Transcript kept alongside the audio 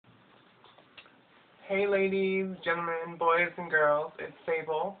Hey ladies, gentlemen, boys and girls, it's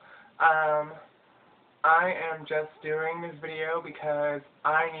Sable. I am just doing this video because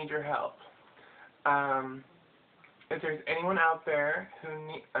I need your help. If there's anyone out there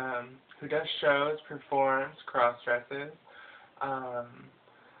who does shows, performs, cross-dresses,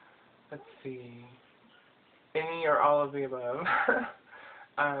 let's see, any or all of the above,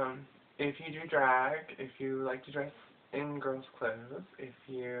 if you do drag, if you like to dress in girls' clothes, if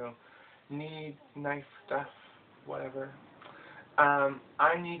you need nice stuff, whatever,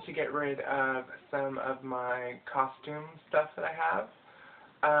 I need to get rid of some of my costume stuff that I have.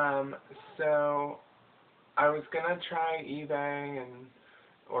 So I was gonna try eBay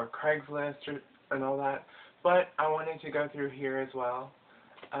or Craigslist and all that, but I wanted to go through here as well.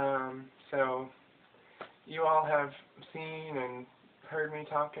 So you all have seen and heard me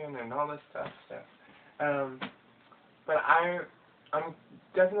talking and all this stuff. So, but I'm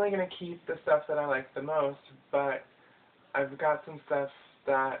definitely gonna keep the stuff that I like the most, but I've got some stuff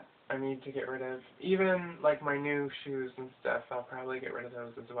that I need to get rid of. Even like my new shoes and stuff, I'll probably get rid of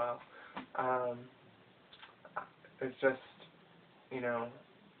those as well. It's just, you know,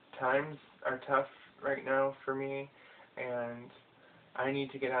 times are tough right now for me, and I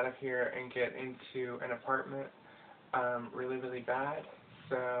need to get out of here and get into an apartment really, really bad.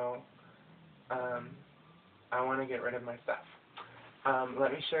 So I want to get rid of my stuff.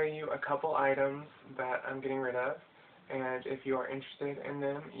 Let me show you a couple items that I'm getting rid of, and if you are interested in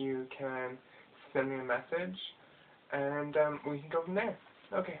them, you can send me a message, and we can go from there.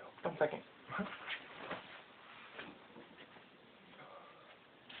 Okay, 1 second.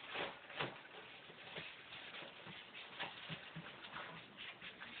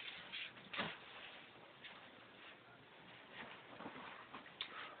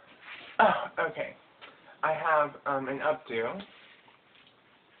 Oh, okay. I have an updo.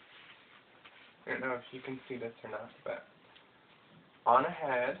 I don't know if you can see this or not, but on a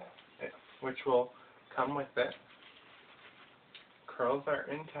head, which will come with it. Curls are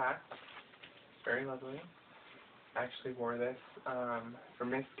intact. Very lovely. I actually wore this for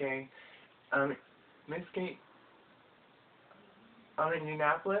Miss Gay. Miss Gay in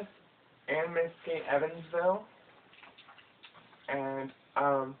Indianapolis and Miss Gay Evansville. And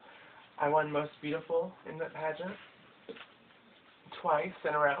I won Most Beautiful in that pageant twice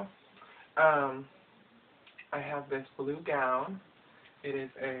in a row. I have this blue gown. It is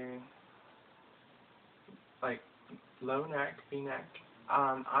a low neck, V-neck.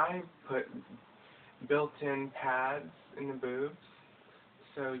 I put built-in pads in the boobs,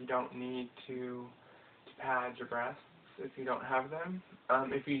 so you don't need to pad your breasts if you don't have them.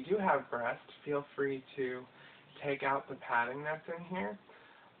 If you do have breasts, feel free to take out the padding that's in here,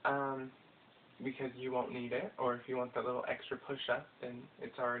 because you won't need it, or if you want that little extra push-up, then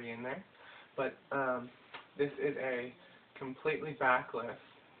it's already in there. But this is a completely backless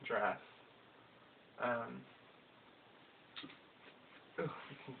dress. You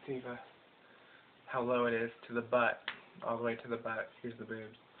can see how low it is to the butt, all the way to the butt. Here's the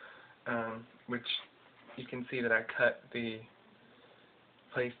boobs, which you can see that I cut the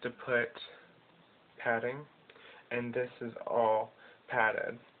place to put padding, and this is all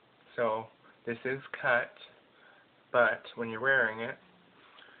padded. So this is cut, but when you're wearing it,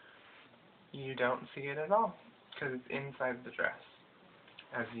 you don't see it at all, because it's inside the dress.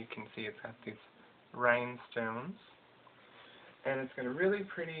 As you can see, it's got these rhinestones, and it's got a really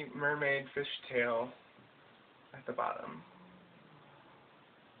pretty mermaid fishtail at the bottom.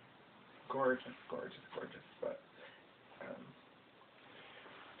 Gorgeous, gorgeous, gorgeous. But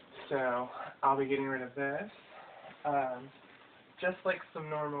so I'll be getting rid of this. Just like some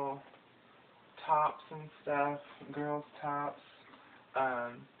normal tops and stuff, girls' tops,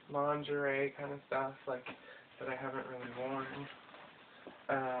 lingerie kind of stuff, like that I haven't really worn.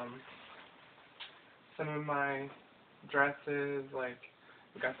 Some of my dresses, like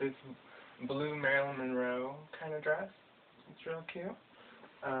we got this blue Marilyn Monroe kind of dress. It's real cute.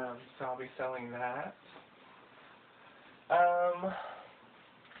 So I'll be selling that.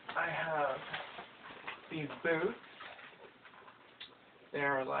 I have these boots. They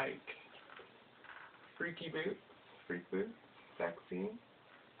are like freaky boots, freak boots, sexy.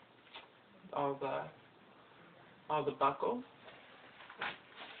 All the buckles.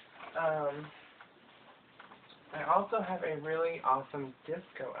 I also have a really awesome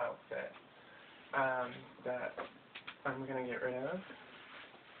disco outfit that I'm gonna get rid of.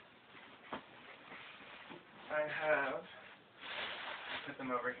 I have put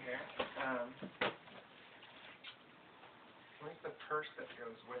them over here. Where's the purse that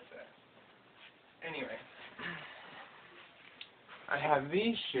goes with it? Anyway, I have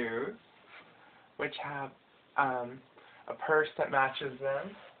these shoes, which have a purse that matches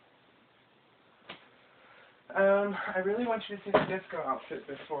them. I really want you to see the disco outfit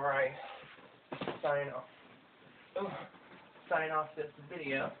before I sign off this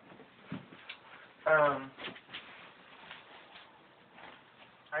video. I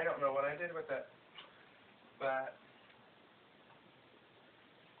don't know what I did with it, but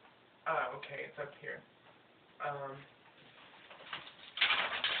okay, it's up here.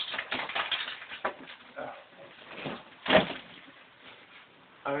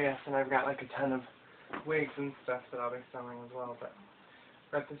 Oh yes, and I've got like a ton of wigs and stuff that I'll be selling as well, but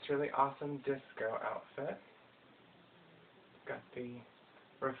I've got this really awesome disco outfit. Got the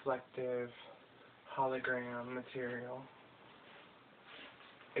reflective hologram material.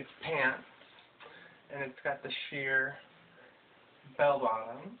 It's pants, and it's got the sheer bell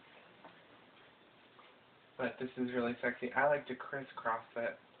bottoms, but this is really sexy. I like to crisscross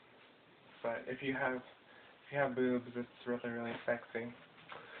it, but if you have boobs, it's really, really sexy.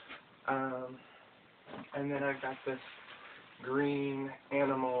 And then I've got this green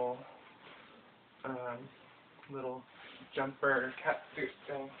animal little jumper catsuit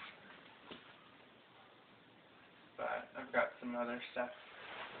thing, but I've got some other stuff.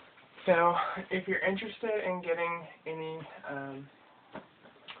 So if you're interested in getting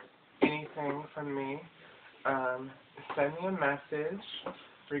anything from me, send me a message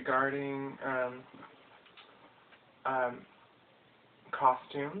regarding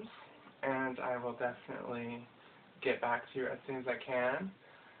costumes, and I will definitely get back to you as soon as I can.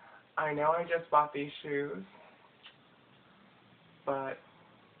 I know I just bought these shoes, but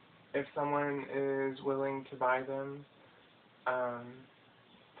if someone is willing to buy them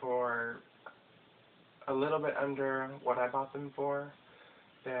for a little bit under what I bought them for,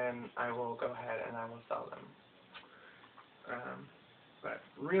 then I will go ahead and I will sell them. But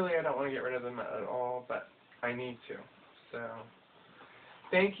really, I don't want to get rid of them at all, but I need to. So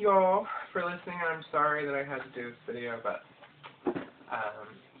thank you all for listening. I'm sorry that I had to do this video, but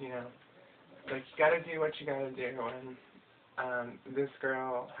you know, like, you gotta do what you gotta do, and this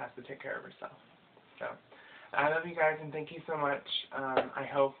girl has to take care of herself. So I love you guys, and thank you so much. I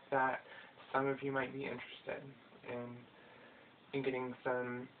hope that some of you might be interested in getting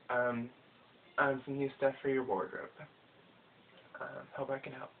some new stuff for your wardrobe. Hope I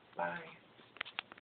can help. Bye.